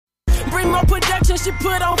Bring more production, she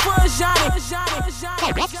put on for a Johnny.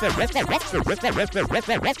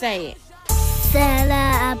 Say it. Stella,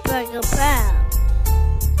 I break a proud.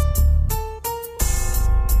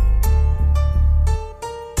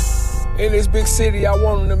 In this big city, I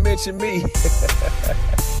want them to mention me.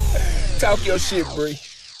 Talk your shit, Bree.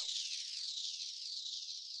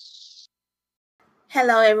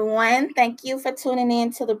 Hello, everyone. Thank you for tuning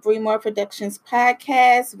in to the Bree More Productions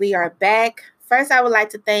podcast. We are back. First, I would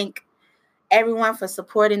like to thank everyone for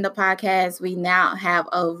supporting the podcast. We now have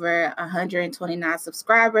over 129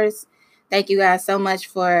 subscribers. Thank you guys so much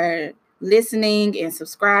for listening and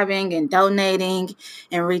subscribing and donating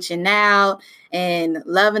and reaching out and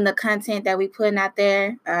loving the content that we putting out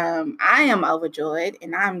there. I am overjoyed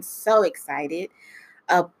and I'm so excited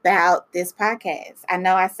about this podcast. I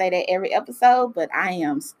know I say that every episode, but I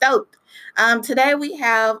am stoked. Today we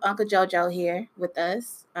have Uncle JoJo here with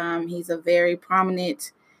us. He's a very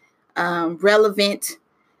prominent, relevant,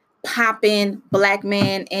 popping Black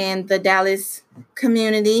man in the Dallas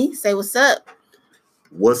community. Say what's up.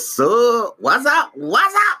 What's up? What's up?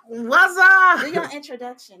 What's up? What's up? Do your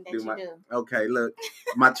introduction that you do. Okay, look,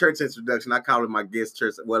 my church introduction, I call it my guest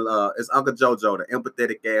church. Well, it's Uncle JoJo, the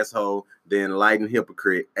empathetic asshole, the enlightened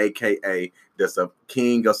hypocrite, a.k.a. the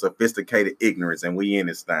king of sophisticated ignorance, and we in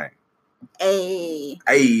this thing. Hey.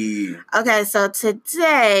 Hey. Okay, so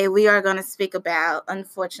today we are going to speak about,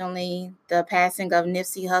 unfortunately, the passing of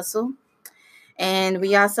Nipsey Hussle. And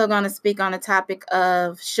we also going to speak on the topic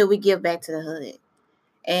of should we give back to the hood?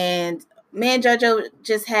 And me and JoJo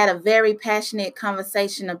just had a very passionate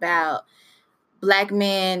conversation about Black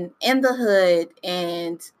men in the hood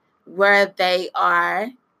and where they are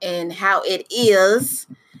and how it is,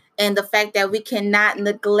 and the fact that we cannot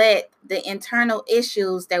neglect the internal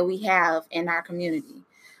issues that we have in our community.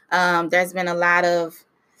 There's been a lot of,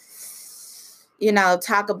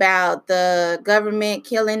 talk about the government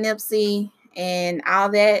killing Nipsey and all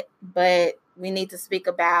that, but we need to speak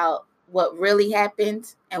about what really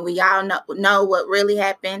happened, and we all know what really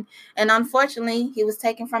happened. And unfortunately, he was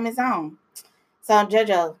taken from his own. So,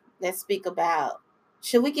 JoJo, let's speak about,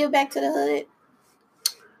 should we give back to the hood?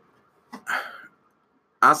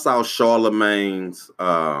 I saw Charlemagne's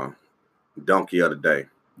donkey of the day,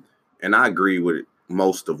 and I agree with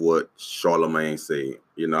most of what Charlemagne said.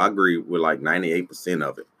 I agree with like 98%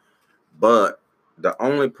 of it. But the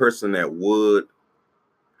only person that would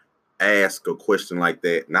ask a question like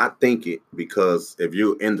that, not think it, because if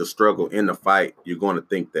you're in the struggle, in the fight, you're going to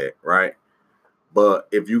think that, right? But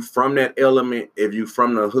if you from that element, if you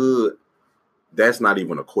from the hood, that's not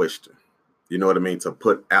even a question. You know what I mean? To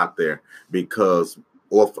put out there, because,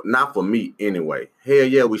 not for me anyway. Hell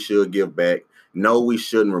yeah, we should give back. No, we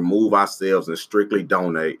shouldn't remove ourselves and strictly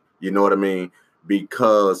donate. You know what I mean?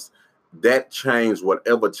 Because that change,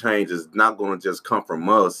 whatever change, is not going to just come from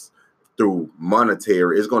us through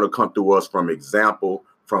monetary. It's going to come through us from example,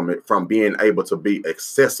 from being able to be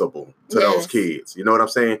accessible to those kids. You know what I'm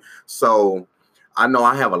saying? So I know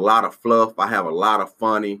I have a lot of fluff. I have a lot of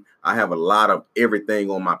funny. I have a lot of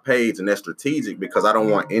everything on my page, and that's strategic because I don't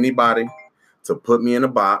want anybody to put me in a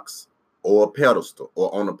box or a pedestal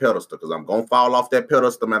or on a pedestal, because I'm going to fall off that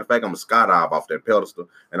pedestal. Matter of fact, I'm going to skydive off that pedestal,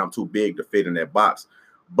 and I'm too big to fit in that box.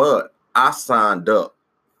 But I signed up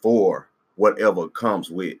for whatever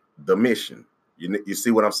comes with the mission. You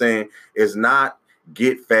see what I'm saying? It's not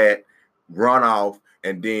get fat, run off,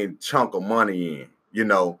 and then chunk of money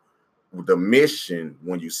in. The mission,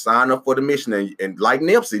 when you sign up for the mission, and like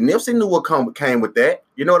Nipsey knew what came with that.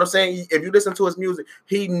 You know what I'm saying? If you listen to his music,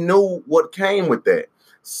 he knew what came with that.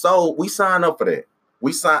 So we sign up for that.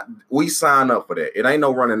 We sign up for that. It ain't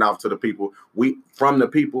no running off to the people. We sign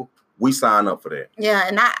up for that. Yeah,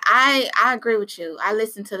 and I agree with you. I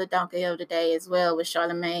listened to the Donkey of the Day as well with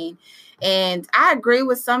Charlemagne, and I agree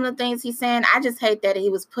with some of the things he's saying. I just hate that he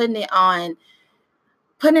was putting it on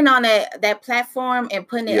that platform and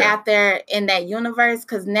putting it out there in that universe,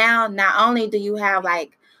 because now not only do you have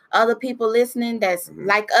like other people listening that's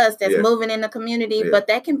like us, that's moving in the community, but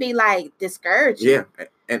that can be like discouraging. Yeah,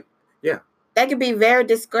 and that can be very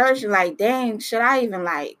discouraging. Like, dang, should I even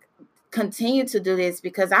like continue to do this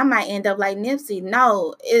because I might end up like Nipsey?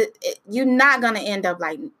 No, you're not gonna end up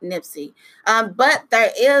like Nipsey. But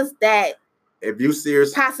there is that, if you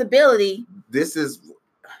serious possibility. This is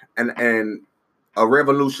and a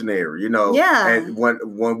revolutionary, Yeah. And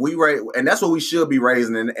when we raise, and that's what we should be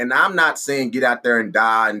raising. And I'm not saying get out there and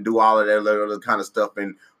die and do all of that other kind of stuff.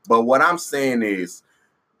 But what I'm saying is,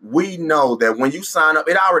 we know that when you sign up,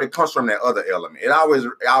 it already comes from that other element. It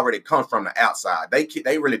already comes from the outside.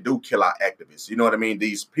 They really do kill our activists. You know what I mean?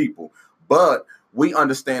 These people. But we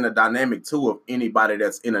understand the dynamic too of anybody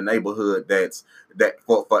that's in a neighborhood that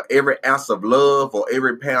for every ounce of love or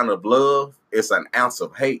every pound of love, it's an ounce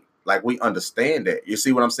of hate. Like, we understand that. You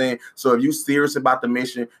see what I'm saying? So if you serious about the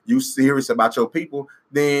mission, you serious about your people,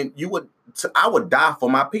 then I would die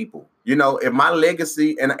for my people. You know, if my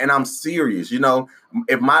legacy, and I'm serious, you know,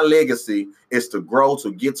 if my legacy is to grow,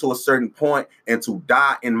 to get to a certain point and to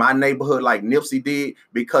die in my neighborhood like Nipsey did,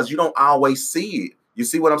 because you don't always see it. You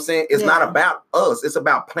see what I'm saying? It's not about us. It's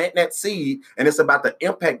about planting that seed, and it's about the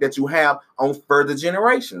impact that you have on further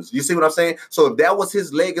generations. You see what I'm saying? So if that was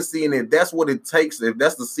his legacy, and if that's what it takes, if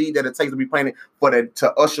that's the seed that it takes to be planted for that,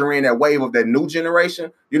 to usher in that wave of that new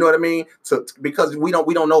generation, you know what I mean? Because we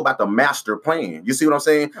don't know about the master plan. You see what I'm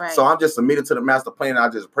saying? Right. So I'm just submitted to the master plan. I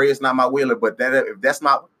just pray it's not my will, but if that's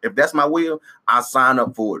my will, I sign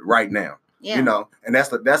up for it right now. Yeah. You know, and that's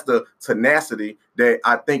the tenacity that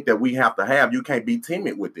I think that we have to have. You can't be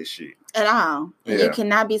timid with this shit at all. Yeah. You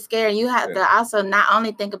cannot be scared. You have to also not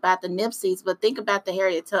only think about the Nipseys, but think about the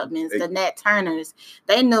Harriet Tubmans, the Nat Turners.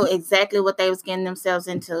 They knew exactly what they was getting themselves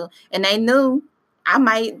into, and they knew I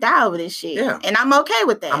might die over this shit. Yeah. And I'm okay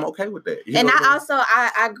with that. I'm okay with that. And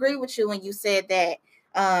I agree with you when you said that.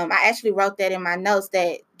 I actually wrote that in my notes,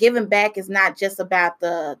 that giving back is not just about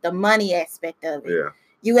the money aspect of it. Yeah.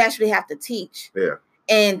 You actually have to teach. Yeah.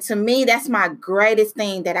 And to me, that's my greatest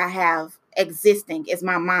thing that I have existing is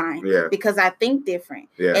my mind. Yeah. Because I think different.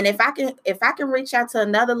 Yeah. And if I can reach out to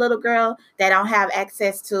another little girl that don't have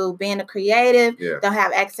access to being a creative, don't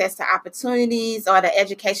have access to opportunities or the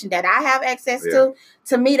education that I have access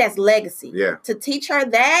to me, that's legacy. Yeah. To teach her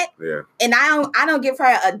that, and I don't give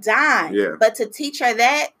her a dime, but to teach her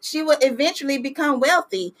that, she will eventually become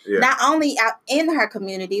wealthy, not only out in her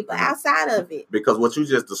community, but outside of it. Because what you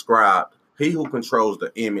just described, he who controls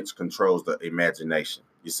the image controls the imagination.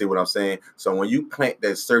 You see what I'm saying? So when you plant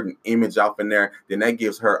that certain image off in there, then that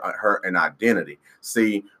gives her an identity.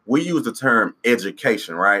 See, we use the term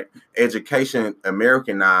education, right? Education,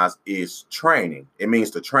 Americanized, is training. It means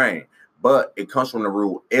to train, but it comes from the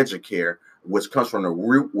root educare, which comes from the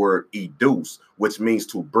root word educe, which means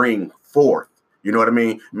to bring forth. You know what I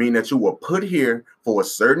mean? Meaning that you were put here for a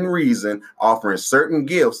certain reason, offering certain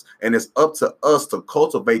gifts, and it's up to us to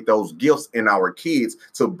cultivate those gifts in our kids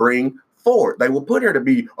to bring forward. They were put here to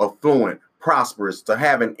be affluent, prosperous, to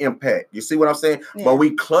have an impact. You see what I'm saying? Yeah. But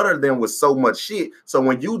we clutter them with so much shit. So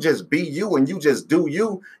when you just be you and you just do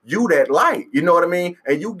you that light. You know what I mean?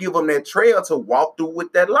 And you give them that trail to walk through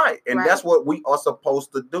with that light. And that's what we are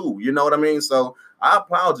supposed to do. You know what I mean? So I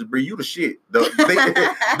applaud you, Bree. You the shit.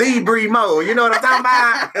 The Bree Mo. You know what I'm talking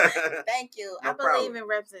about? Thank you. No, I believe in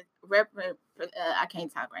I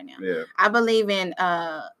can't talk right now. Yeah. I believe in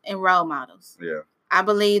role models. Yeah. I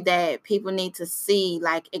believe that people need to see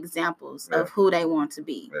like examples of who they want to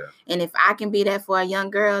be. Yeah. And if I can be that for a young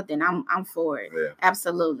girl, then I'm for it. Yeah.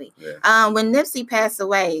 Absolutely. Yeah. When Nipsey passed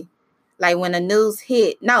away, like when the news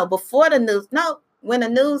hit, when the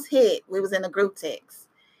news hit, we was in a group text.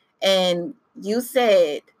 And you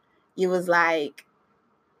said, you was like,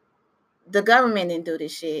 the government didn't do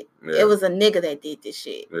this shit. Yeah. It was a nigga that did this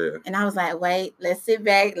shit. Yeah. And I was like, wait, let's sit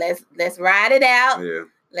back. Let's ride it out. Yeah.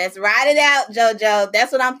 Let's ride it out, JoJo.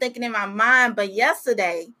 That's what I'm thinking in my mind. But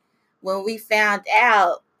yesterday, when we found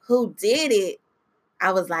out who did it,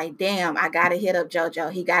 I was like, damn, I got to hit up JoJo.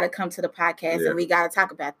 He got to come to the podcast and we got to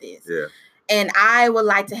talk about this. Yeah. And I would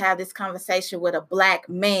like to have this conversation with a black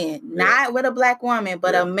man, not with a black woman,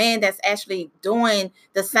 but a man that's actually doing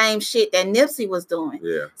the same shit that Nipsey was doing.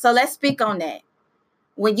 Yeah. So let's speak on that.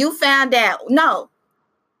 When you found out,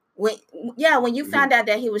 when you found out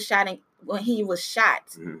that he was shot when he was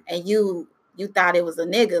shot, and you thought it was a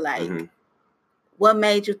nigga, like, what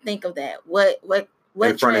made you think of that? What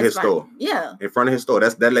in front of his store? Yeah, in front of his store.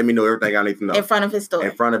 That let me know everything I need to know. In front of his store.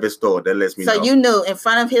 In front of his store. That lets me know. So you knew in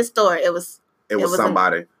front of his store it was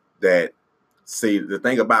somebody that. See, the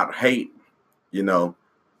thing about hate, you know,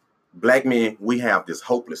 black men, we have this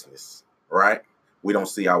hopelessness, right? We don't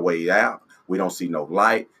see our way out. We don't see no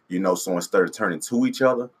light. You know, so instead of turning to each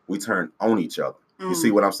other, we turn on each other. You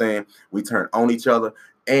see what I'm saying? We turn on each other.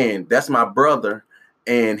 And that's my brother.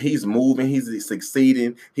 And he's moving. He's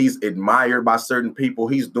succeeding. He's admired by certain people.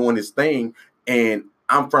 He's doing his thing. And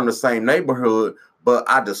I'm from the same neighborhood, but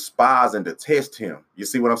I despise and detest him. You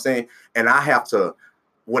see what I'm saying? And I have to,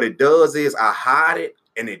 what it does is I hide it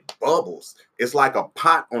and it bubbles. It's like a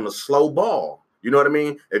pot on a slow ball. You know what I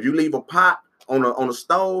mean? If you leave a pot on a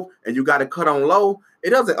stove and you got it cut on low,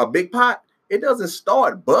 a big pot, it doesn't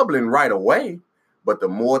start bubbling right away. But the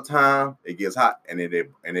more time it gets hot and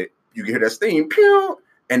you hear that steam, pew,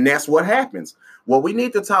 and that's what happens. What we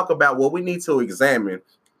need to talk about, what we need to examine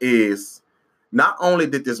is not only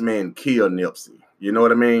did this man kill Nipsey, you know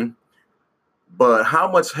what I mean? But how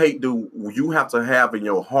much hate do you have to have in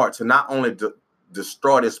your heart to not only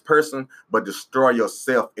destroy this person, but destroy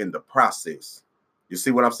yourself in the process? You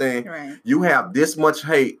see what I'm saying? Right. You have this much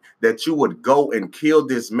hate that you would go and kill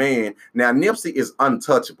this man. Now, Nipsey is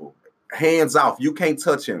untouchable. Hands off. You can't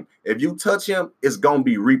touch him. If you touch him, it's going to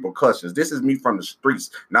be repercussions. This is me from the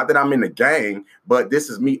streets. Not that I'm in the gang, but this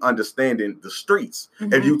is me understanding the streets.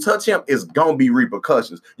 Mm-hmm. If you touch him, it's going to be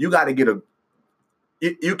repercussions. You got to get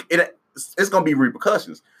it's going to be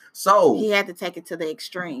repercussions. So he had to take it to the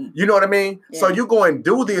extreme. You know what I mean? Yeah. So you go and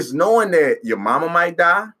do this knowing that your mama might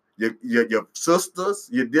die, your sisters,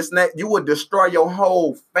 your this and that. You would destroy your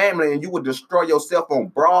whole family and you would destroy yourself on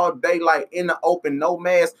broad daylight in the open, no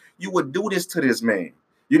mask. You would do this to this man.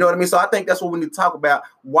 You know what I mean? So I think that's what we need to talk about.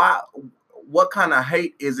 What kind of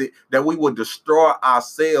hate is it that we would destroy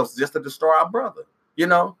ourselves just to destroy our brother? You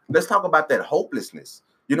know, let's talk about that hopelessness.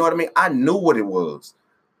 You know what I mean? I knew what it was.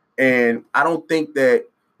 And I don't think that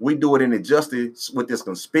we do it in injustice with this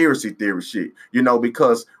conspiracy theory shit, you know,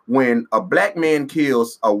 because when a black man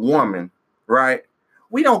kills a woman, right,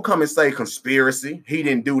 we don't come and say conspiracy. He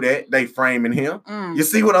didn't do that. They framing him. You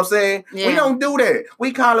see what I'm saying? Yeah. We don't do that.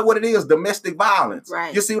 We call it what it is, domestic violence.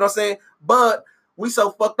 Right. You see what I'm saying? But we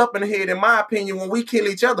so fucked up in the head, in my opinion, when we kill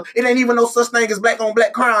each other. It ain't even no such thing as black on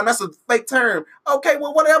black crime. That's a fake term. Okay,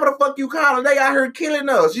 well, whatever the fuck you call it, they out here killing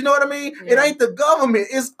us. You know what I mean? Yeah. It ain't the government.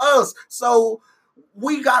 It's us. So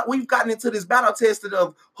we've gotten into this battle tested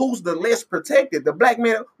of who's the less protected. The black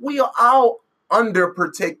man, we are all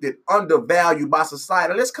underprotected, undervalued by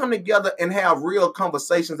society. Let's come together and have real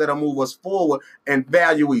conversations that'll move us forward and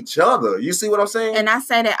value each other. You see what I'm saying? And I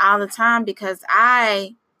say that all the time because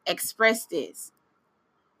I express this.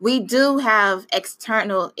 We do have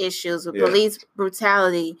external issues with police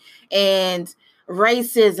brutality and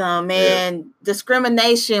racism and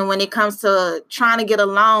discrimination when it comes to trying to get a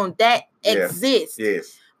loan. That exists.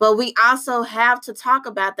 Yes. But we also have to talk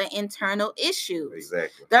about the internal issues.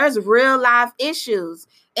 Exactly. There's real life issues.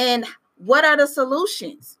 And what are the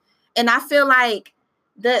solutions? And I feel like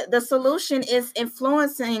the solution is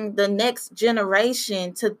influencing the next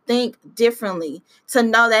generation to think differently, to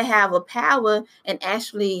know they have a power and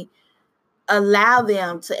actually allow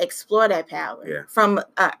them to explore that power from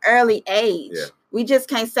an early age. Yeah. We just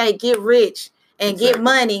can't say get rich and get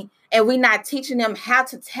money, and we're not teaching them how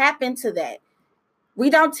to tap into that.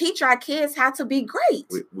 We don't teach our kids how to be great.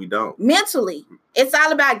 We don't. Mentally. It's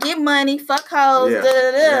all about get money, fuck hoes,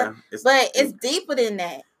 it's deeper than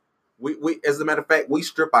that. We as a matter of fact, we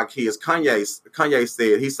strip our kids. Kanye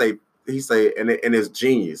said, he say, and it's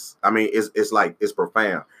genius. I mean, it's like, it's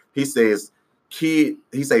profound. He says,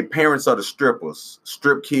 parents are the strippers.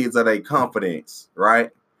 Strip kids of their confidence, right?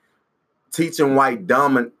 Teaching white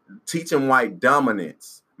dominance.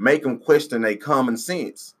 Make them question their common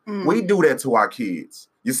sense. We do that to our kids.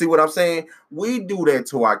 You see what I'm saying? We do that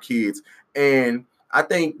to our kids. And I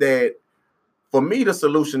think that for me, the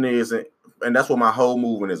solution is, and that's what my whole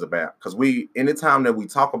movement is about. Because anytime that we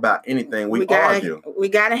talk about anything, we argue. We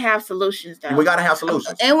got to have solutions, though. We got to have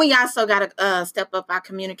solutions. And we also got to step up our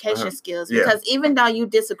communication skills. Because even though you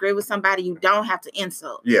disagree with somebody, you don't have to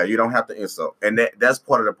insult. Yeah, you don't have to insult. And that's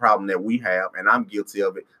part of the problem that we have. And I'm guilty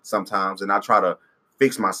of it sometimes. And I try to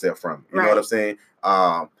fix myself from it. You know what I'm saying?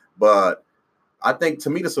 But I think, to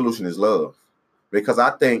me, the solution is love. Because I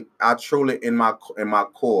think I truly, in my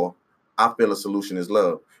core, I feel a solution is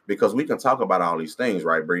love. Because we can talk about all these things,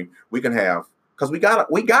 right, Bree? We can have, because we got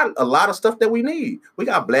a lot of stuff that we need. We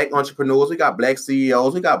got black entrepreneurs, we got black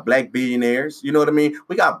CEOs, we got black billionaires, you know what I mean?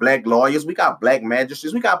 We got black lawyers, we got black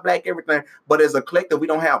magistrates, we got black everything. But as a collective, we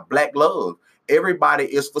don't have black love. Everybody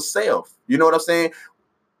is for self. You know what I'm saying?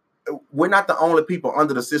 We're not the only people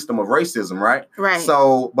under the system of racism, right? Right.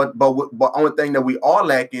 So, but only thing that we are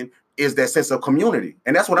lacking is that sense of community.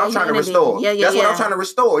 And that's what I'm trying to restore. That's what I'm trying to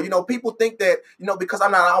restore. You know, people think that, you know, because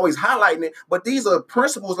I'm not always highlighting it, but these are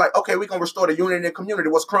principles like, okay, we're going to restore the unity in the community.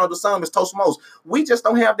 What's crumbs to some is toast most. We just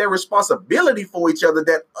don't have that responsibility for each other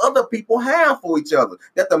that other people have for each other,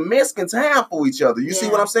 that the Mexicans have for each other. You see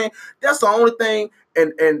what I'm saying? That's the only thing.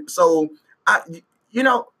 And so,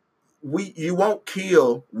 you won't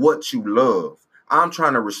kill what you love. I'm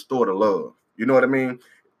trying to restore the love. You know what I mean?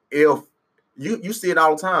 If you see it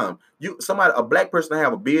all the time. A black person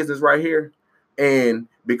have a business right here, and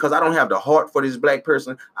because I don't have the heart for this black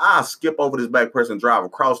person, I'll skip over this black person, drive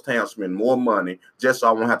across town, spend more money just so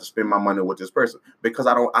I won't have to spend my money with this person because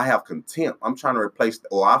I have contempt. I'm trying to replace,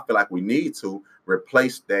 or I feel like we need to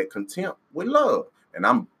replace that contempt with love. And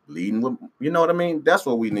I'm leading with, you know what I mean? That's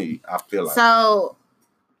what we need. I feel like. So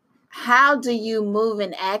how do you move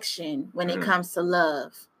in action when it comes to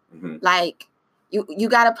love? Like you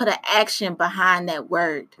got to put an action behind that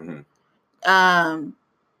word.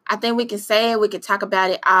 I think we can say it, we can talk about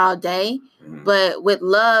it all day, but with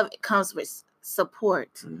love, it comes with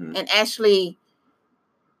support. And actually,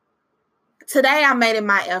 today I made it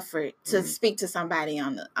my effort to speak to somebody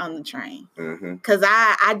on the train, because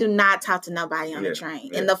I do not talk to nobody on the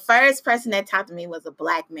train. And the first person that talked to me was a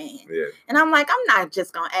Black man. And I'm like, I'm not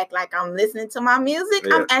just gonna act like I'm listening to my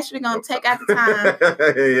music. I'm actually gonna take out the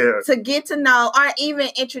time to get to know or even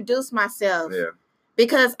introduce myself.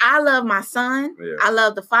 Because I love my son. I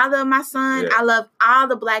love the father of my son. I love all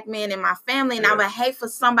the Black men in my family. And I would hate for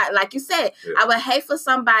somebody, like you said, I would hate for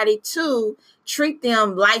somebody to treat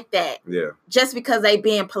them like that. Just because they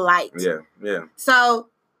being polite. So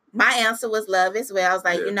my answer was love as well. I was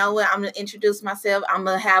like, you know what? I'm going to introduce myself. I'm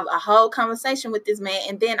going to have a whole conversation with this man.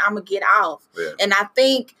 And then I'm going to get off. And I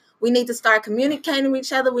think we need to start communicating with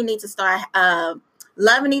each other. We need to start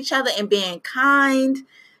loving each other and being kind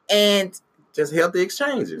and just healthy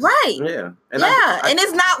exchanges. Right. And and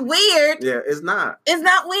it's not weird. It's not. It's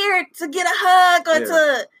not weird to get a hug or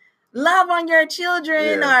to love on your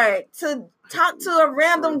children or to talk to a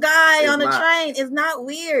random guy on the train. It's not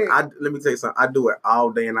weird. Let me tell you something. I do it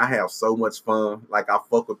all day and I have so much fun. Like, I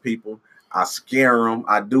fuck with people. I scare them.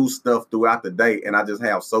 I do stuff throughout the day and I just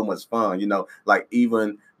have so much fun. You know, like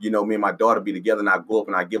even, me and my daughter be together and I go up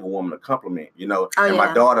and I give a woman a compliment, and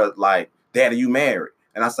my daughter like, Daddy, you married?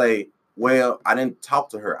 And I say, well, I didn't talk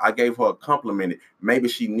to her. I gave her a compliment. Maybe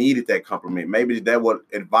she needed that compliment. Maybe that would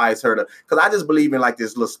advise her to, because I just believe in like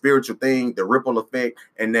this little spiritual thing, the ripple effect,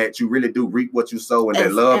 and that you really do reap what you sow, and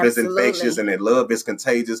that love is infectious, and that love is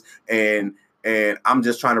contagious. And I'm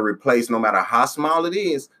just trying to replace, no matter how small it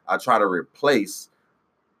is, I try to plant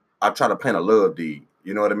a love deed.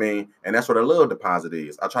 You know what I mean? And that's what a love deposit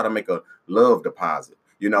is. I try to make a love deposit.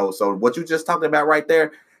 So what you just talked about right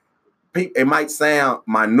there, it might sound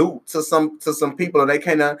minute to some people, and they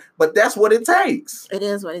can't, but that's what it takes. It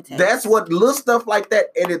is what it takes. That's what little stuff like that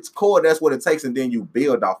at its core. That's what it takes, and then you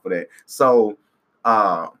build off of that. So,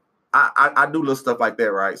 I do little stuff like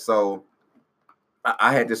that, right? So,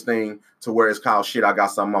 I had this thing to where it's called "Shit, I Got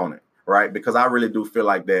Something on It," right? Because I really do feel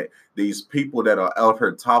like that these people that are out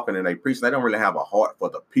here talking and they preach, they don't really have a heart for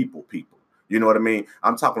the people. You know what I mean?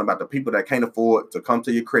 I'm talking about the people that can't afford to come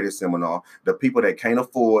to your credit seminar, the people that can't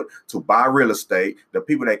afford to buy real estate, the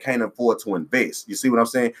people that can't afford to invest. You see what I'm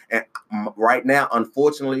saying? And right now,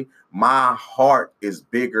 unfortunately, my heart is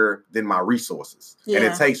bigger than my resources. And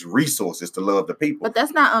it takes resources to love the people. But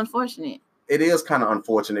that's not unfortunate. It is kind of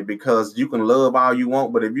unfortunate because you can love all you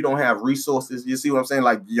want, but if you don't have resources, you see what I'm saying?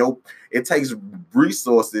 Like, it takes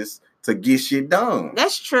resources to get shit done.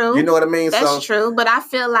 That's true. You know what I mean? That's true. But I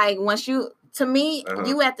feel like once you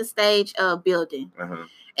at the stage of building.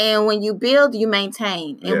 And when you build, you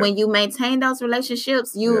maintain. And when you maintain those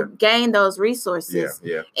relationships, you gain those resources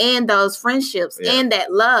and those friendships and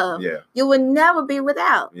that love. You will never be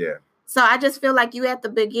without. So I just feel like you at the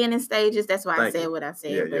beginning stages. That's why I said what I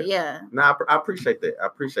said. No, I appreciate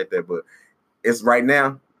that. But it's right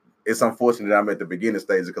now, it's unfortunate that I'm at the beginning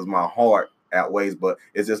stages because my heart outweighs. But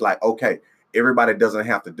it's just like, okay, everybody doesn't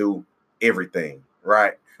have to do everything,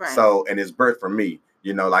 right? So, and it's birth for me,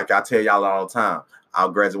 like I tell y'all all the time, I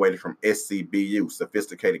graduated from SCBU,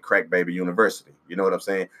 Sophisticated Crack Baby University. You know what I'm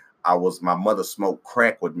saying? My mother smoked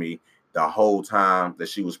crack with me the whole time that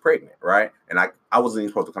she was pregnant, right? And I wasn't even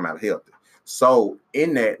supposed to come out healthy. So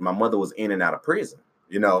in that, my mother was in and out of prison,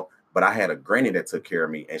 but I had a granny that took care of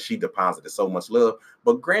me and she deposited so much love,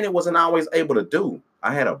 but granny wasn't always able to do.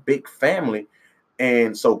 I had a big family.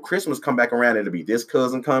 And so Christmas come back around, it'll be this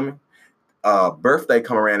cousin coming. Birthday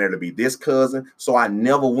come around, it'll be this cousin. So I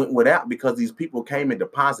never went without because these people came and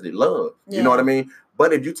deposited love. You know what I mean?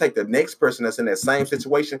 But if you take the next person that's in that same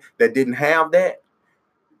situation that didn't have that,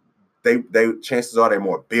 they chances are they're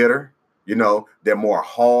more bitter. They're more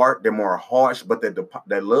hard, they're more harsh, but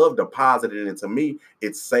that love deposited into me,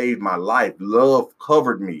 it saved my life. Love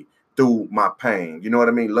covered me through my pain. You know what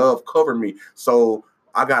I mean? Love covered me. So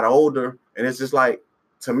I got older and it's just like,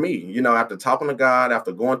 to me, after talking to God,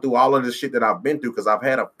 after going through all of this shit that I've been through, because I've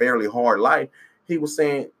had a fairly hard life, he was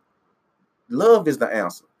saying, love is the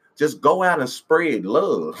answer. Just go out and spread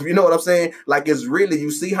love. You know what I'm saying? Like, it's really,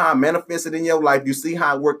 you see how it manifested in your life. You see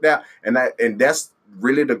how it worked out. And that's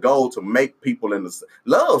really the goal, to make people in the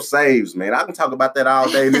love saves, man. I can talk about that all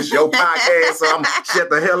day. This is your podcast, so I'm shut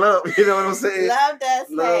the hell up. You know what I'm saying? Love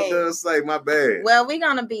does save. My bad. Well, we're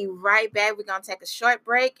gonna be right back. We're gonna take a short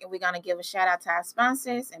break and we're gonna give a shout out to our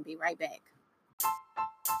sponsors and be right back.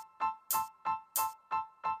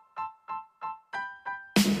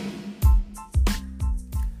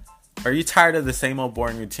 Are you tired of the same old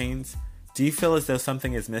boring routines? Do you feel as though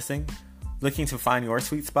something is missing? Looking to find your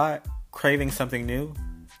sweet spot? Craving something new?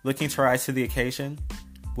 Looking to rise to the occasion?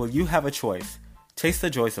 Well, you have a choice. Taste the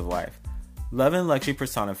joys of life. Love and luxury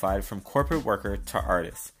personified from corporate worker to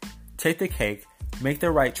artist. Take the cake, make the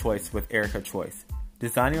right choice with Erica Choice.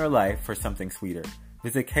 Design your life for something sweeter.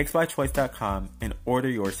 Visit cakesbychoice.com and order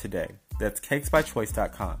yours today. That's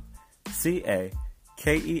cakesbychoice.com.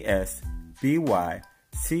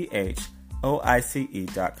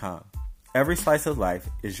 CAKESBYCHOICE.com. Every slice of life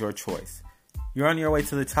is your choice. You're on your way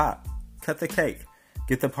to the top. Cut the cake.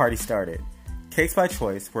 Get the party started. Cakes by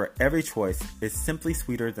Choice, where every choice is simply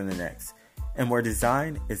sweeter than the next, and where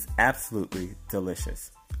design is absolutely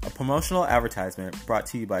delicious. A promotional advertisement brought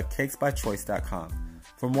to you by cakesbychoice.com.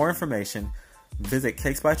 For more information, visit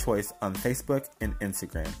Cakes by Choice on Facebook and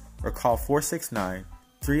Instagram, or call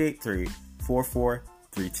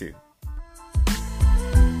 469-383-4432.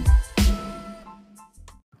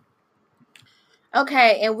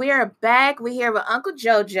 Okay, and we are back. We're here with Uncle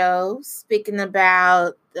JoJo speaking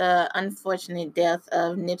about the unfortunate death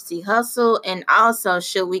of Nipsey Hussle, and also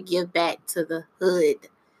should we give back to the hood.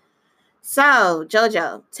 So,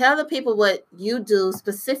 JoJo, tell the people what you do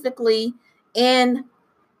specifically in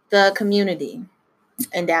the community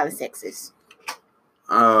in Dallas, Texas.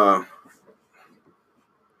 Damn,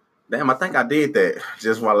 I think I did that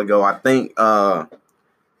just a while ago. I think I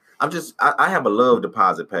have a love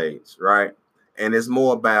deposit page, right? And it's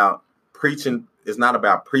more about preaching. It's not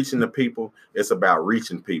about preaching to people. It's about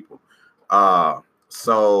reaching people.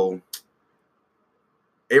 So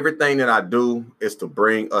everything that I do is to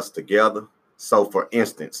bring us together. So for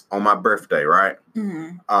instance, on my birthday, right?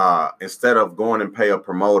 Mm-hmm. Instead of going and pay a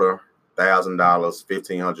promoter $1,000,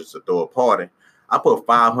 $1,500 to throw a party, I put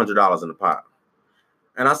 $500 in the pot.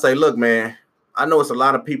 And I say, look, man, I know it's a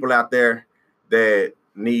lot of people out there that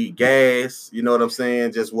need gas. You know what I'm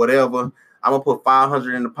saying? Just whatever. I'm gonna put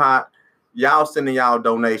 $500 in the pot. Y'all sending y'all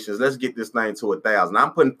donations. Let's get this thing to 1,000.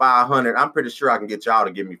 I'm putting $500. I'm pretty sure I can get y'all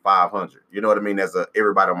to give me $500. You know what I mean? As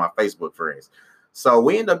everybody on my Facebook friends. So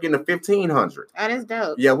we end up getting a $1,500. That is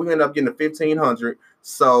dope. Yeah, we end up getting a $1,500.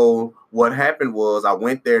 So what happened was I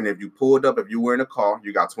went there, and if you pulled up, if you were in a car,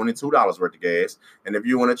 you got $22 worth of gas, and if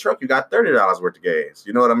you were in a truck, you got $30 worth of gas.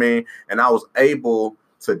 You know what I mean? And I was able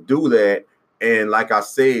to do that. And like I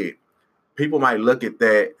said, people might look at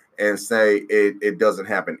that and say it doesn't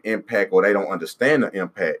have an impact, or they don't understand the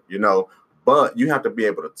impact, you know, but you have to be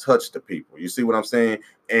able to touch the people. You see what I'm saying?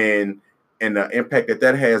 And the impact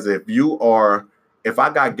that has, if I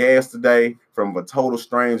got gas today from a total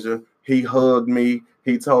stranger, he hugged me,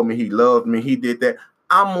 he told me he loved me, he did that,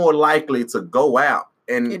 I'm more likely to go out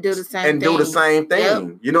and do the same thing.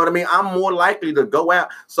 Yep. You know what I mean? I'm more likely to go out.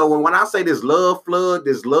 So when I say this love flood,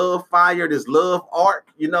 this love fire, this love arc,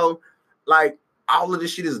 you know, like, all of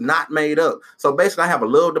this shit is not made up. So basically, I have a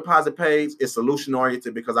love deposit page. It's solution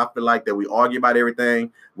oriented because I feel like that we argue about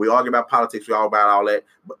everything. We argue about politics. We argue about all that.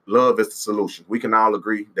 But love is the solution. We can all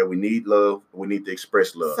agree that we need love. We need to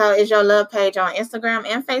express love. So is your love page on Instagram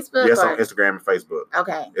and Facebook? Yes, on Instagram and Facebook.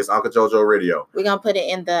 Okay. It's Uncle JoJo Radio. We're going to put it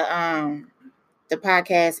in the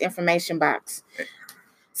podcast information box.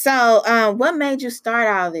 So what made you start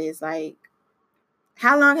all this? Like,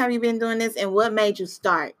 how long have you been doing this, and what made you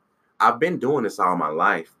start? I've been doing this all my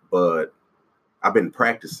life, but I've been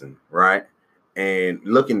practicing, right? And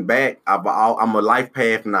looking back, I'm a life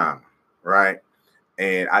path now, right?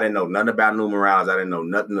 And I didn't know nothing about numerology. I didn't know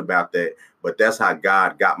nothing about that. But that's how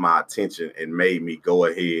God got my attention and made me go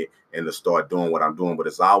ahead and to start doing what I'm doing. But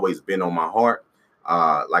it's always been on my heart.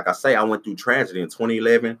 Like I say, I went through tragedy in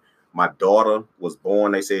 2011. My daughter was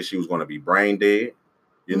born. They said she was going to be brain dead,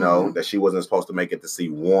 you know, that she wasn't supposed to make it to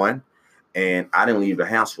C1. And I didn't leave the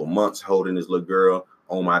house for months holding this little girl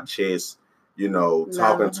on my chest, you know,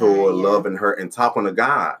 talking to her, loving her, and talking to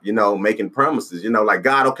God, you know, making promises, you know, like,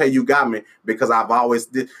 God, okay, you got me, because I've always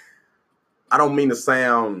did. I don't mean to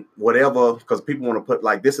sound whatever, because people want to put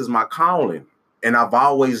like, this is my calling. And I've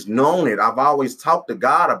always known it. I've always talked to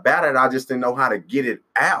God about it. I just didn't know how to get it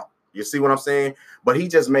out. You see what I'm saying? But he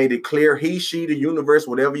just made it clear. He, she, the universe,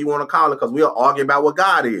 whatever you want to call it, because we'll argue about what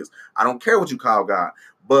God is. I don't care what you call God.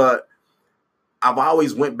 But I've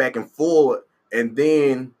always went back and forward. And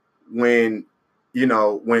then when, you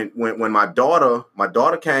know, when my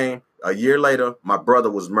daughter came a year later, my brother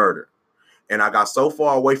was murdered. And I got so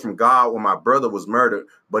far away from God when my brother was murdered.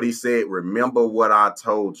 But he said, remember what I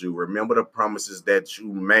told you. Remember the promises that you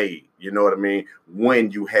made. You know what I mean? When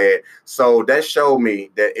you had. So that showed me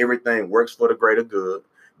that everything works for the greater good,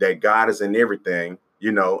 that God is in everything,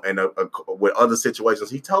 you know, and with other situations,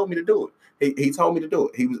 he told me to do it. He told me to do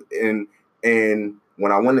it. He was and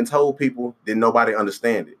when I went and told people, didn't nobody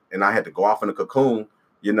understand it. And I had to go off in a cocoon,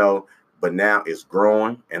 you know, but now it's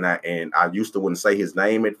growing. And I used to wouldn't say his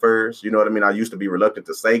name at first. You know what I mean? I used to be reluctant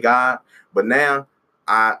to say God, but now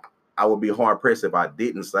I would be hard pressed if I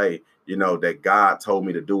didn't say, you know, that God told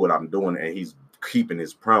me to do what I'm doing, and he's keeping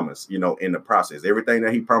his promise, you know, in the process. Everything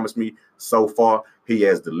that he promised me so far, he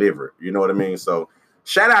has delivered. You know what I mean? So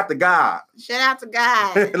shout out to God. Shout out to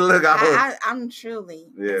God. Look, I'm truly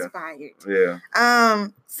inspired. Yeah.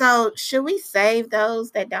 So should we save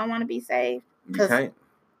those that don't want to be saved? You can't.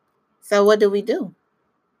 So what do we do?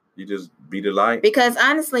 You just be the light. Because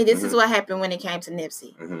honestly, this is what happened when it came to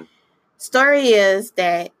Nipsey. Story is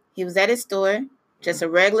that he was at his store, just a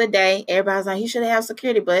regular day. Everybody's like, he should have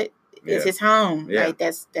security, but it's his home. Yeah. Like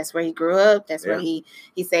that's where he grew up. That's where he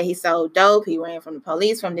said he sold dope. He ran from the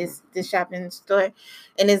police from this shopping store.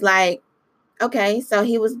 And it's like, okay, so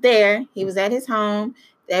he was there. He was at his home.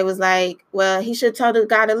 They was like, well, he should have told the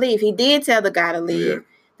guy to leave. He did tell the guy to leave. Yeah.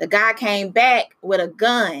 The guy came back with a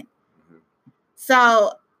gun.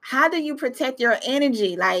 So how do you protect your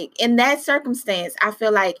energy? Like in that circumstance, I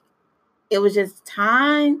feel like it was just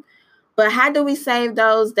time. But how do we save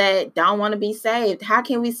those that don't want to be saved? How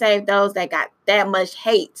can we save those that got that much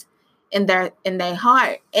hate in their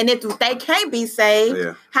heart? And if they can't be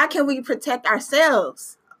saved, how can we protect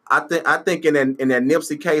ourselves? I think in that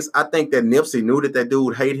Nipsey case, I think that Nipsey knew that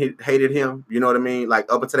dude hated him. You know what I mean?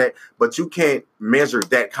 Like up until that, but you can't measure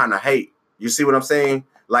that kind of hate. You see what I'm saying?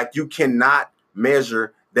 Like you cannot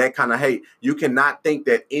measure that kind of hate. You cannot think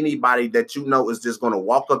that anybody that you know is just going to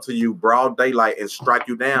walk up to you broad daylight and strike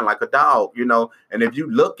you down like a dog, you know. And if you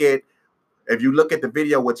look at the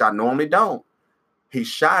video, which I normally don't, he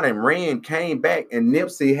shot him, ran, came back, and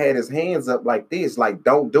Nipsey had his hands up like this, like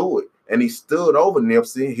don't do it. And he stood over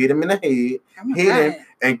Nipsey, hit him in the head, him,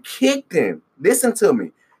 and kicked him. Listen to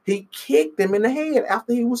me. He kicked him in the head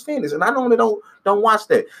after he was finished. And I normally don't watch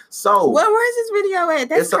that. So where's this video at?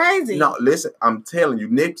 That's crazy. No, listen, I'm telling you,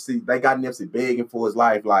 Nipsey, they got Nipsey begging for his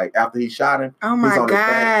life. Like after he shot him, oh my he's on God. His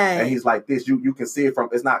back, and he's like this. You can see it from,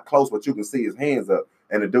 it's not close, but you can see his hands up.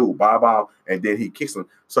 And the dude, bow, and then he kicks him.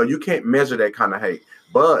 So you can't measure that kind of hate.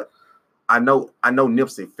 But I know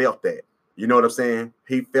Nipsey felt that. You know what I'm saying?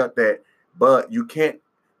 He felt that. But you can't,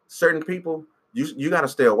 certain people, you got to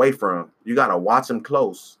stay away from. You got to watch them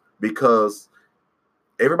close because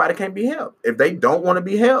everybody can't be helped. If they don't want to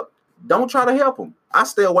be helped, don't try to help them. I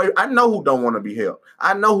stay away. I know who don't want to be helped.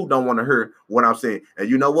 I know who don't want to hear what I'm saying. And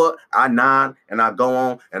you know what? I nod and I go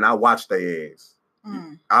on and I watch their ass.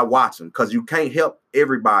 I watch them because you can't help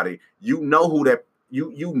everybody. You know who that.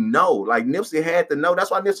 You know, like Nipsey had to know.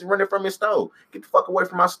 That's why Nipsey running from his stove. Get the fuck away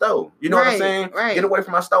from my stove. You know what I'm saying? Right. Get away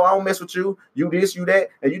from my stove. I don't mess with you. You this, you that.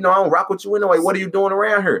 And you know I don't rock with you anyway. What are you doing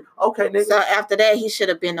around here? Okay, nigga. So after that, he should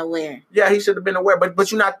have been aware. Yeah, he should have been aware.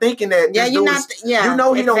 But you're not thinking that. Yeah, you're not. You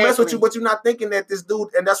know he don't mess with you, but you're not thinking that this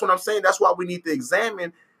dude. And that's what I'm saying. That's why we need to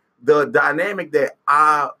examine the dynamic that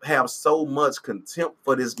I have so much contempt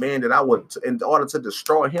for this man that I would, in order to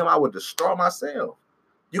destroy him, I would destroy myself.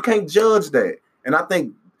 You can't judge that. And I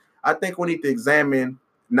think we need to examine,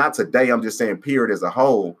 not today, I'm just saying period as a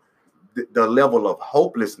whole, the level of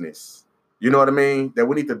hopelessness. You know what I mean? That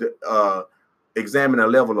we need to examine the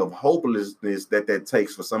level of hopelessness that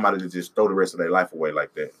takes for somebody to just throw the rest of their life away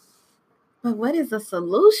like that. But what is the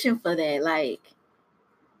solution for that?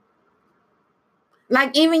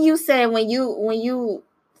 Like even you said, when you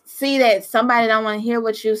see that somebody don't want to hear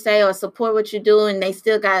what you say or support what you do and they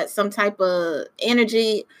still got some type of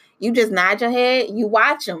energy, you just nod your head, you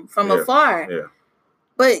watch them from afar. Yeah.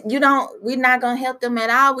 But we're not going to help them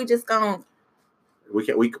at all. We just going to.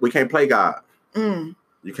 We can't play God. You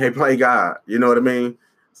can't play God. You know what I mean?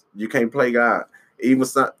 You can't play God. Even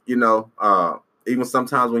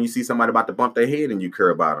sometimes when you see somebody about to bump their head and you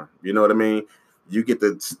care about them. You know what I mean? You get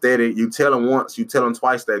to steady. You tell them once, you tell them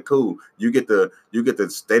twice. That cool. You get to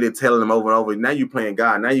steady telling them over and over. Now you playing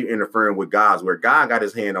God. Now you interfering with God's where God got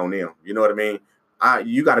his hand on them. You know what I mean?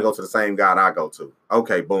 You got to go to the same God I go to.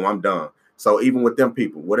 Okay, boom, I'm done. So even with them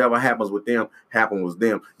people, whatever happens with them, happen with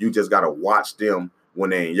them. You just got to watch them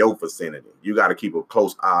when they're in your vicinity. You got to keep a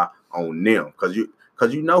close eye on them because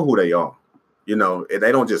you know who they are. You know,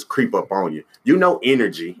 they don't just creep up on you. You know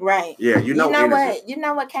energy. Right. Yeah, you know energy. You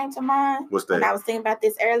know what came to mind? What's that? When I was thinking about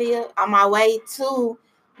this earlier, on my way to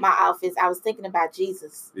my office, I was thinking about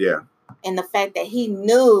Jesus. Yeah. And the fact that he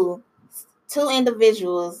knew 2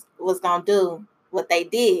 individuals was going to do what they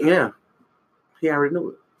did. Yeah. He already knew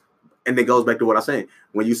it. And it goes back to what I'm saying.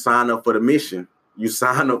 When you sign up for the mission, you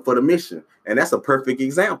sign up for the mission. And that's a perfect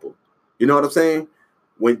example. You know what I'm saying?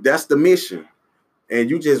 When that's the mission. And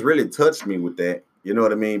you just really touched me with that. You know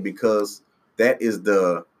what I mean? Because that is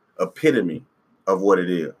the epitome of what it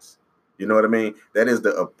is. You know what I mean? That is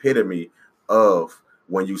the epitome of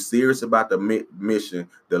when you're serious about the mission,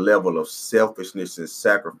 the level of selfishness and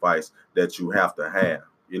sacrifice that you have to have.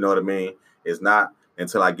 You know what I mean? It's not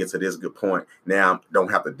until I get to this good point. Now I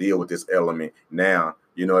don't have to deal with this element. Now,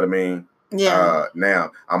 you know what I mean? Yeah.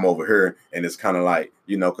 Now I'm over here, and it's kind of like,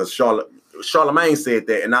 you know, because Charlemagne said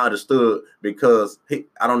that, and I understood because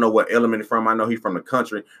I don't know what element he's from. I know he's from the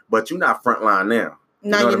country, but you're not frontline now.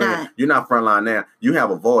 No, you know you're what I mean? not. You're not frontline now. You have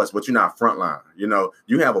a voice, but you're not frontline. You know,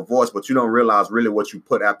 you have a voice, but you don't realize really what you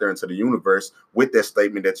put out there into the universe with that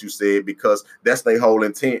statement that you said, because that's their whole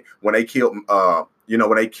intent when they kill,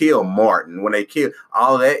 when they kill Martin, when they kill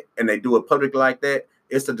all that, and they do it publicly like that.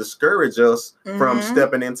 It's to discourage us from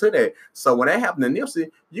stepping into that. So when that happened to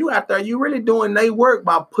Nipsey, you out there, you really doing their work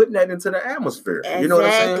by putting that into the atmosphere. Exactly. You know what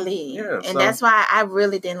I'm saying? Yeah, and that's why I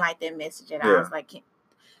really didn't like that message at all. I was like,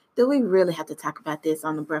 do we really have to talk about this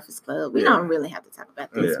on the Breakfast Club? We don't really have to talk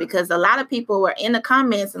about this because a lot of people were in the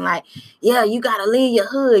comments and like, yeah, you got to leave your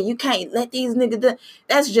hood. You can't let these niggas do.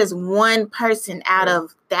 That's just one person out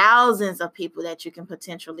of thousands of people that you can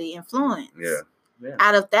potentially influence. Yeah.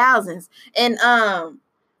 Out of thousands. And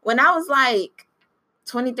when I was like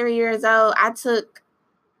 23 years old, I took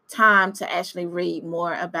time to actually read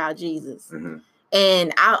more about Jesus.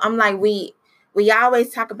 And I'm like, we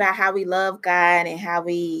always talk about how we love God and how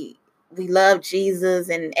we love Jesus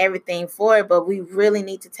and everything for it, but we really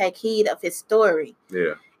need to take heed of his story.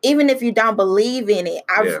 Yeah. Even if you don't believe in it,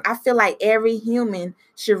 I feel like every human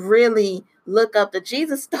should really look up the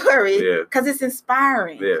Jesus story because it's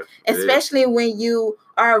inspiring. Yeah, especially when you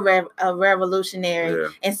are a revolutionary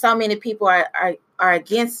and so many people are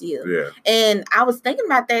against you. Yeah. And I was thinking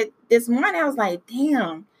about that this morning. I was like,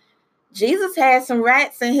 damn, Jesus had some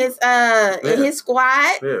rats in his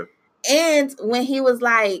squad. Yeah. And when he was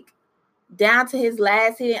like down to his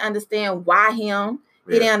last, he didn't understand why him.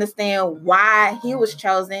 He didn't understand why he was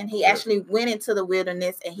chosen. He actually went into the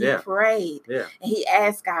wilderness and he prayed. Yeah. And he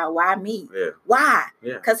asked God, why me? Yeah. Why?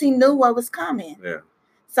 Because he knew what was coming. Yeah.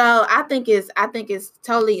 So I think it's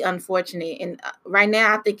totally unfortunate. And right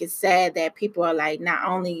now I think it's sad that people are like not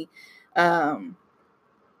only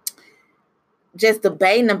just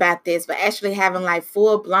debating about this, but actually having like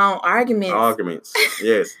full-blown arguments.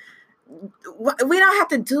 Yes. We don't have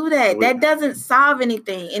to do that. That doesn't solve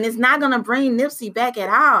anything, and it's not going to bring Nipsey back at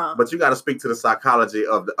all. But you got to speak to the psychology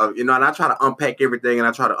of and I try to unpack everything, and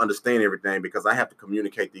I try to understand everything because I have to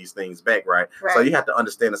communicate these things back, right? So you have to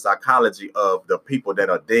understand the psychology of the people that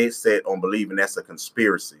are dead set on believing that's a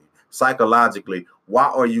conspiracy. Psychologically, why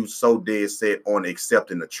are you so dead set on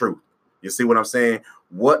accepting the truth? You see what I'm saying?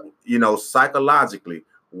 Psychologically,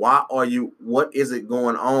 what is it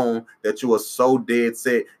going on that you are so dead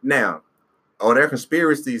set? Now, are there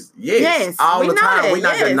conspiracies? Yes, all the time. We're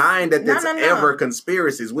not denying that there's ever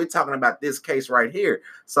conspiracies. We're talking about this case right here.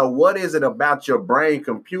 So what is it about your brain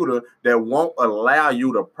computer that won't allow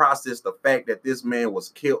you to process the fact that this man was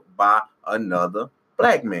killed by another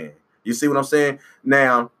black man? You see what I'm saying?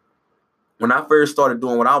 Now, when I first started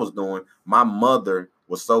doing what I was doing, my mother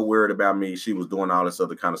was so worried about me. She was doing all this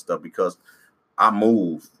other kind of stuff because I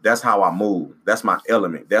move. That's how I move. That's my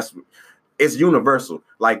element. It's universal.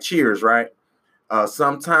 Like Cheers, right?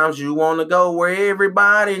 Sometimes you want to go where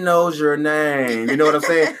everybody knows your name. You know what I'm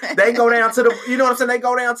saying? They go down to They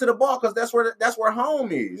go down to the bar because that's where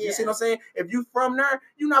home is. Yeah. You see what I'm saying? If you from there,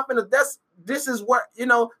 you're not gonna. This is what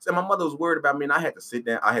So my mother was worried about me, and I had to sit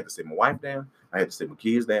down. I had to sit my wife down. I had to sit my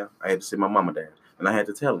kids down. I had to sit my mama down, and I had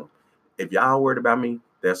to tell them, if y'all worried about me,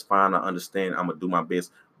 that's fine. I understand. I'm gonna do my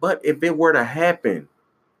best. But if it were to happen,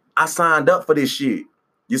 I signed up for this shit.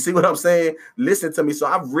 You see what I'm saying? Listen to me. So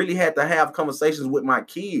I've really had to have conversations with my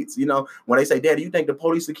kids. When they say, Daddy, you think the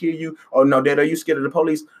police will kill you? Or no, Dad, are you scared of the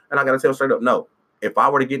police? And I got to tell straight up, no. If I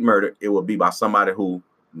were to get murdered, it would be by somebody who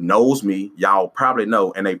knows me. Y'all probably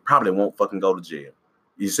know, and they probably won't fucking go to jail.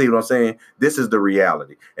 You see what I'm saying? This is the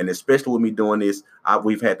reality. And especially with me doing this,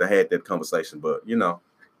 we've had to have that conversation. But,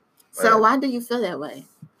 So why do you feel that way?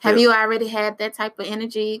 Have you already had that type of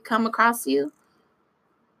energy come across you?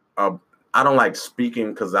 I don't like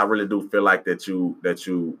speaking because I really do feel like that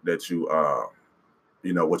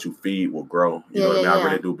what you feed will grow. You know what I mean? I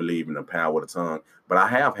really do believe in the power of the tongue. But I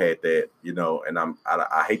have had that, and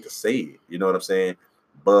I hate to say it, you know what I'm saying?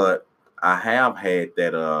 But I have had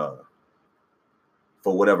that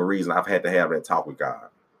for whatever reason, I've had to have that talk with God.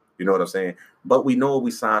 You know what I'm saying? But we know what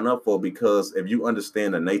we sign up for, because if you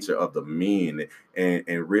understand the nature of the men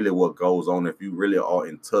and really what goes on, if you really are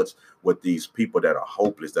in touch with these people that are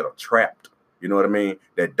hopeless, that are trapped, you know what I mean,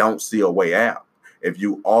 that don't see a way out. If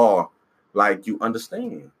you are like you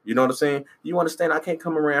understand. You know what I'm saying? You understand I can't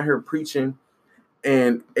come around here preaching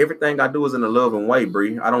and everything I do is in a loving way,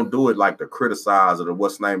 Bree. I don't do it like to criticize or the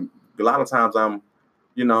what's name. A lot of times I'm,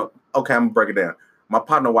 you know, okay, I'm gonna break it down. My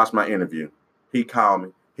partner watched my interview. He called me.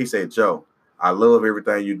 He said, Joe, I love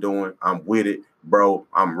everything you're doing. I'm with it, bro.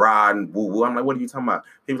 I'm riding, woo woo. I'm like, what are you talking about?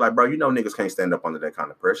 He was like, bro, you know niggas can't stand up under that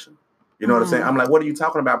kind of pressure. You know what I'm saying? I'm like, what are you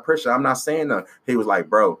talking about pressure? I'm not saying that. He was like,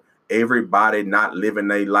 bro, everybody not living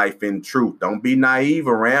their life in truth. Don't be naive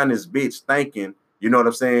around this bitch thinking, you know what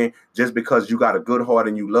I'm saying? Just because you got a good heart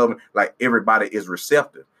and you love it, like everybody is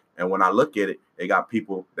receptive. And when I look at it, they got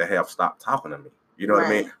people that have stopped talking to me. You know what I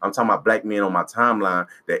mean? I'm talking about black men on my timeline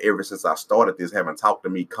that ever since I started this haven't talked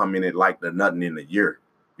to me, come in it like the nothing in a year.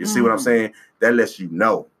 You see what I'm saying? That lets you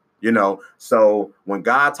know. So when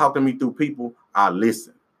God talked to me through people, I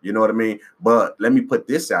listen. You know what I mean? But let me put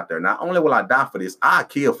this out there. Not only will I die for this, I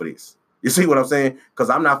kill for this. You see what I'm saying? Because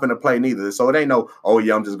I'm not finna play neither. So it ain't no, oh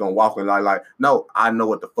yeah, I'm just gonna walk and like, no, I know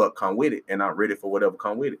what the fuck come with it, and I'm ready for whatever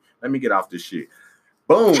come with it. Let me get off this shit.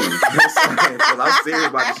 Boom. I'm serious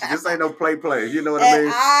about this shit. This ain't no play. You know what I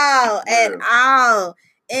mean? At all.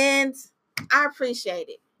 And I appreciate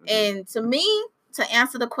it. And to me, to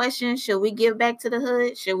answer the question, should we give back to the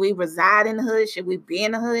hood? Should we reside in the hood? Should we be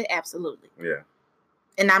in the hood? Absolutely. Yeah.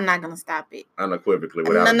 And I'm not going to stop it. Unequivocally.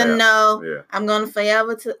 Without No. Yeah. I'm going to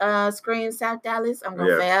forever scream South Dallas. I'm going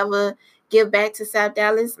to forever give back to South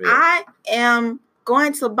Dallas. Yeah. I am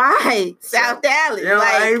going to buy South Dallas. Yeah,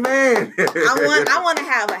 like, amen. I want to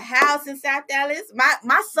have a house in South Dallas.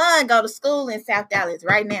 My son go to school in South Dallas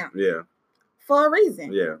right now. Yeah. For a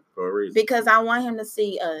reason. Yeah, for a reason. Because I want him to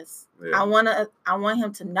see us. Yeah. I want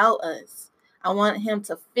him to know us. I want him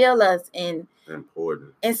to feel us and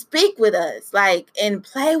important and speak with us, like, and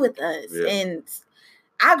play with us. Yeah. And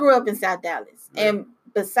I grew up in South Dallas. Yeah. And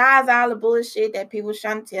besides all the bullshit that people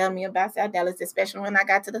trying to tell me about South Dallas, especially when I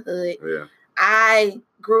got to the hood, yeah, I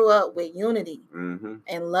grew up with unity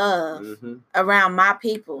and love around my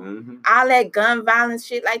people. All that gun violence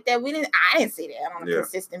shit like that, I didn't see that on a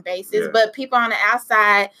consistent basis. Yeah. But people on the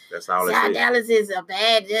outside, that's all South Dallas is a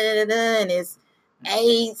bad and it's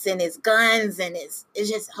AIDS and it's guns and it's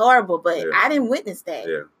just horrible. But I didn't witness that.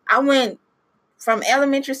 Yeah. I went from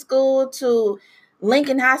elementary school to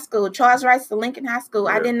Lincoln High School, Charles Rice to Lincoln High School.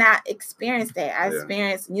 Yeah. I did not experience that. I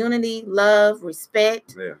experienced unity, love,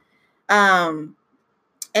 respect. Yeah.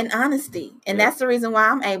 And honesty. And that's the reason why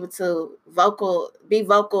I'm able to be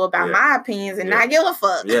vocal about my opinions and not give a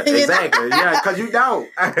fuck. Yeah, exactly. Yeah, because you don't.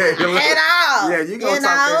 At all. Yeah, you gonna talk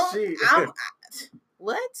that shit.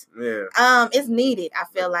 What? Yeah. It's needed. I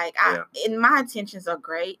feel like and my intentions are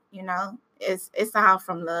great, It's all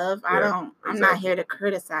from love. I'm not here to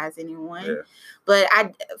criticize anyone. Yeah. But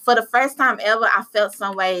for the first time ever, I felt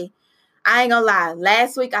some way. I ain't gonna lie.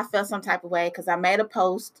 Last week I felt some type of way because I made a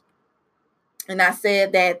post and I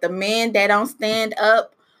said that the men that don't stand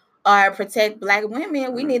up or protect black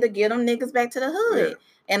women, we need to get them niggas back to the hood. Yeah.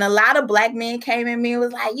 And a lot of black men came at me and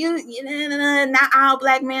was like, not all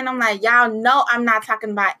black men. I'm like, y'all know I'm not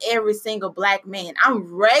talking about every single black man.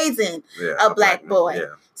 I'm raising a black boy. Yeah.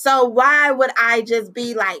 So why would I just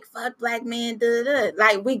be like, fuck black men?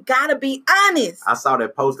 Like, we gotta be honest. I saw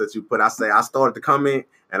that post that you put. I started to comment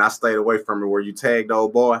and I stayed away from it where you tagged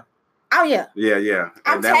old boy. Oh, yeah. Yeah.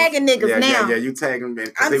 I'm tagging niggas now. Yeah, you tagging me.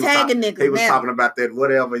 I'm tagging niggas now. He was talking about that,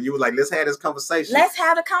 whatever. You were like, let's have this conversation. Let's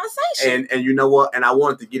have the conversation. And you know what? And I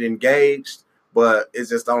wanted to get engaged, but it's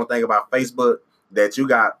just the only thing about Facebook that you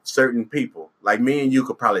got certain people. Like me and you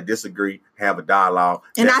could probably disagree, have a dialogue.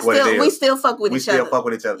 And we still fuck with each other. We still fuck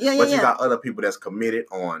with each other. But you got other people that's committed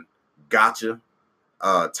on gotcha,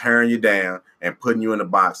 tearing you down and putting you in a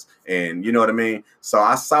box, and you know what I mean? So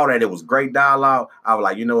I saw that it was great dialogue. I was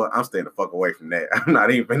like, you know what? I'm staying the fuck away from that. I'm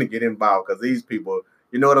not even gonna get involved because these people,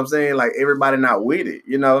 you know what I'm saying? Like, everybody not with it,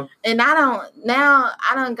 And I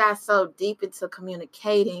don't got so deep into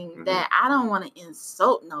communicating that I don't want to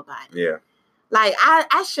insult nobody. Yeah. Like,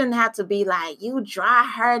 I shouldn't have to be like, you dry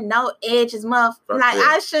hair, no edges,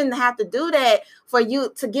 I shouldn't have to do that for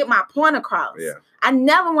you to get my point across. Yeah. I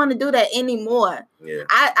never want to do that anymore. Yeah.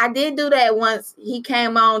 I did do that once he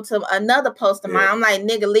came on to another post of mine. I'm like,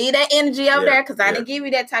 nigga, leave that energy up there because I didn't give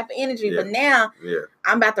you that type of energy. Yeah. But now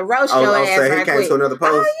I'm about to roast your ass right he came quick. To another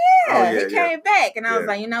post? Oh, he came back. And I was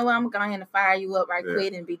like, you know what? I'm going to fire you up right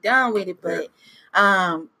quick and be done with it. But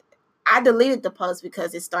I deleted the post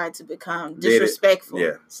because it started to become disrespectful.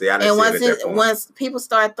 Yeah. See, I didn't see it once people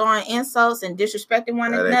start throwing insults and disrespecting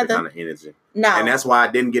one another. That kind of energy. No. And that's why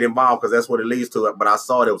I didn't get involved because that's what it leads to. But I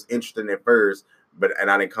saw it was interesting at first,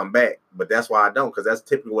 and I didn't come back. But that's why I don't, because that's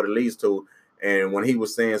typically what it leads to. And when he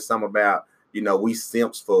was saying something about you know, we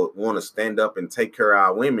simps for want to stand up and take care of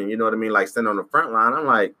our women. You know what I mean? Like stand on the front line. I'm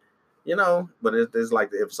like, you know, but it's like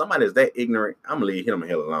if somebody's that ignorant, I'm gonna leave him the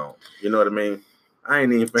hell alone. You know what I mean? I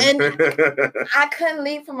ain't even. I couldn't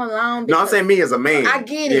leave him alone. No, I'm saying me as a man. I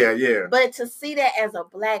get it. Yeah. But to see that as a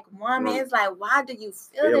black woman, it's like, why do you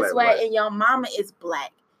feel this way? And your mama is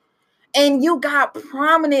black. And you got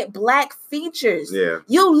prominent black features. Yeah.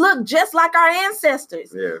 You look just like our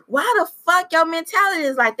ancestors. Yeah. Why the fuck your mentality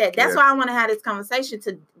is like that? That's why I want to have this conversation,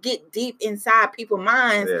 to get deep inside people's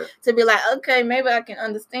minds, to be like, okay, maybe I can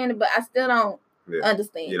understand it, but I still don't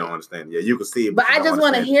understand. You don't understand. Yeah, you can see it. But I just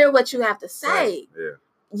want to hear what you have to say. Right. Yeah.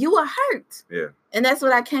 You are hurt. Yeah. And that's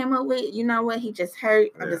what I came up with. You know what? He just hurt.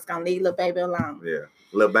 I'm just going to leave little baby alone. Yeah.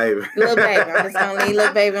 Little baby. I'm just going to leave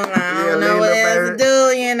little baby alone. I don't know what else to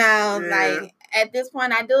do, you know. Like, at this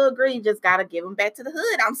point, I do agree. You just got to give him back to the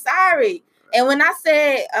hood. I'm sorry. And when I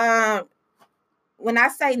say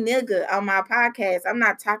nigga on my podcast, I'm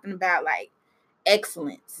not talking about, like,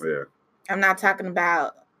 excellence. Yeah. I'm not talking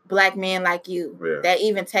about black men like you that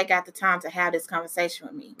even take out the time to have this conversation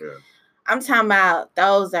with me. Yeah. I'm talking about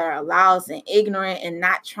those that are lost and ignorant and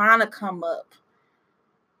not trying to come up,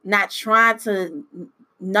 not trying to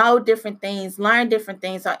know different things, learn different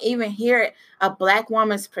things, or even hear a black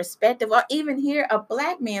woman's perspective, or even hear a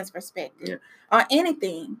black man's perspective, or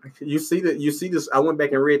anything. You see this. I went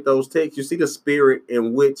back and read those texts. You see the spirit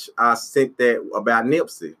in which I sent that about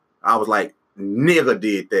Nipsey. I was like, nigga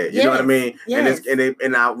did that. You know what I mean? Yes.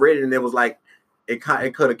 And I read it, and it was like, it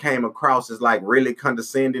could have came across as like really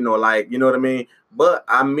condescending, or like, you know what I mean? But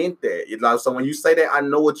I meant that. So when you say that, I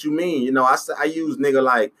know what you mean. You know, I use nigga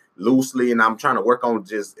like loosely, and I'm trying to work on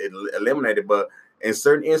just eliminate it. But in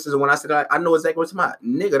certain instances, when I said that, I know exactly what's my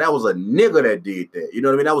nigga. That was a nigga that did that. You know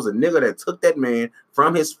what I mean? That was a nigga that took that man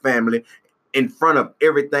from his family in front of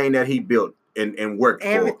everything that he built and worked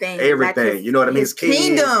everything. For. Everything. Like you know what I mean? His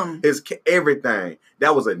kingdom. His everything.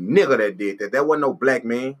 That was a nigga that did that. That wasn't no black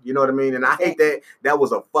man. You know what I mean? And I hate that. That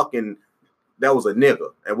was a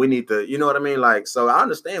nigga. And we need to, you know what I mean? Like, so I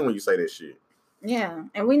understand when you say that shit. Yeah.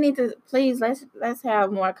 And we need to, please, let's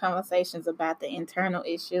have more conversations about the internal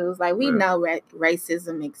issues. Like, we know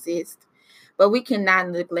racism exists, but we cannot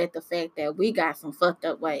neglect the fact that we got some fucked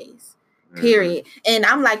up ways. Period. And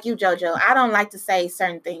I'm like you, JoJo. I don't like to say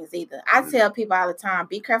certain things either. I tell people all the time,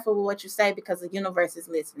 be careful with what you say because the universe is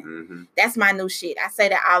listening. That's my new shit. I say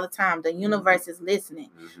that all the time. The universe is listening.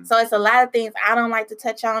 So it's a lot of things I don't like to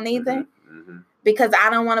touch on either because I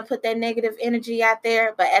don't want to put that negative energy out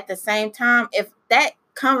there. But at the same time, if that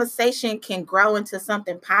conversation can grow into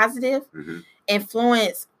something positive,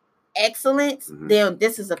 influence excellence, then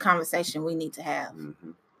this is a conversation we need to have.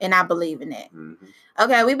 And I believe in that.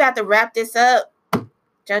 Okay, we about to wrap this up.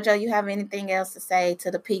 JoJo, you have anything else to say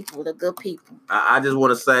to the people, the good people? I just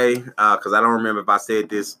want to say, because I don't remember if I said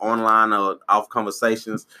this online or off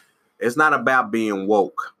conversations, it's not about being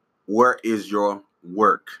woke. Where is your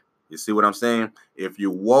work? You see what I'm saying? If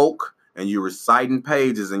you're woke and you're reciting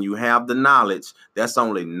pages and you have the knowledge, that's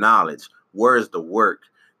only knowledge. Where is the work?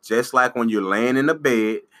 Just like when you're laying in the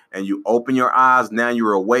bed and you open your eyes, now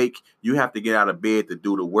you're awake, you have to get out of bed to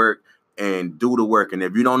do the work and do the work. And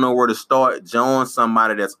if you don't know where to start, join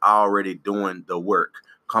somebody that's already doing the work.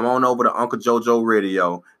 Come on over to Uncle JoJo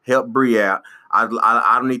Radio. Help Bree out. I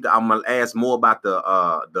don't need to. I'm gonna ask more about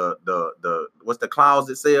the what's the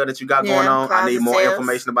closet sale that you got going on. I need more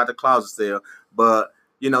information about the closet sale. But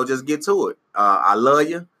you know, just get to it. I love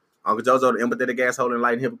you, Uncle JoJo, the empathetic asshole and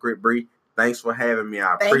light hypocrite Bree. Thanks for having me.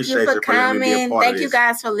 I appreciate you for coming. Be a part of this. Thank you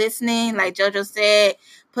guys for listening. Like JoJo said,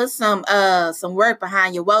 put some work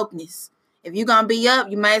behind your wokeness. If you're gonna be up,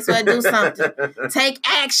 you might as well do something. Take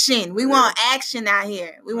action. We want action out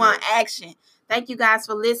here. We want action. Thank you guys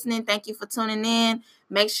for listening. Thank you for tuning in.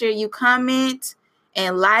 Make sure you comment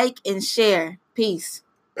and like and share. Peace.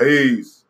 Peace.